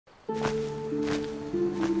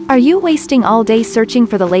Are you wasting all day searching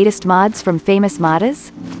for the latest mods from famous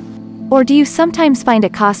modders? Or do you sometimes find a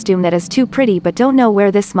costume that is too pretty but don't know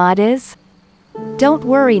where this mod is? Don't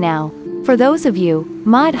worry now. For those of you,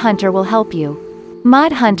 Mod Hunter will help you.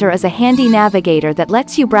 Mod Hunter is a handy navigator that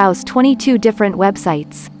lets you browse 22 different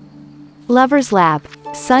websites. Lover's Lab,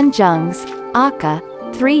 Sun Jungs, ARJA,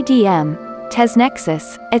 3DM,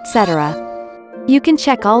 TesNexus, etc. You can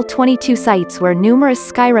check all 22 sites where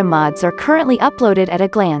numerous Skyrim mods are currently uploaded at a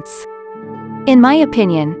glance. In my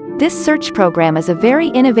opinion, this search program is a very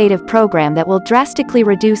innovative program that will drastically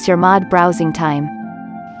reduce your mod browsing time.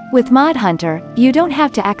 With Mod Hunter, you don't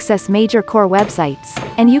have to access major core websites,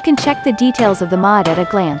 and you can check the details of the mod at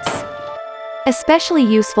a glance. Especially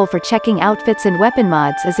useful for checking outfits and weapon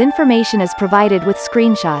mods as information is provided with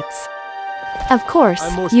screenshots. Of course,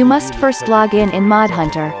 you must first log in Mod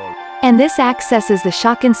Hunter. And this accesses the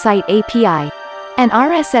Schaken site API. An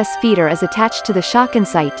RSS feeder is attached to the Schaken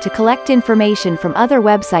site to collect information from other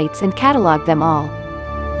websites and catalog them all.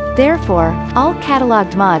 Therefore, all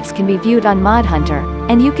cataloged mods can be viewed on Mod Hunter,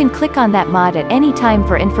 and you can click on that mod at any time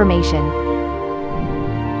for information.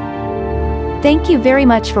 Thank you very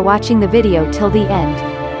much for watching the video till the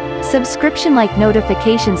end. Subscription like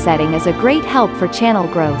notification setting is a great help for channel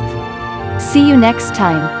growth. See you next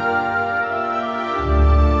time.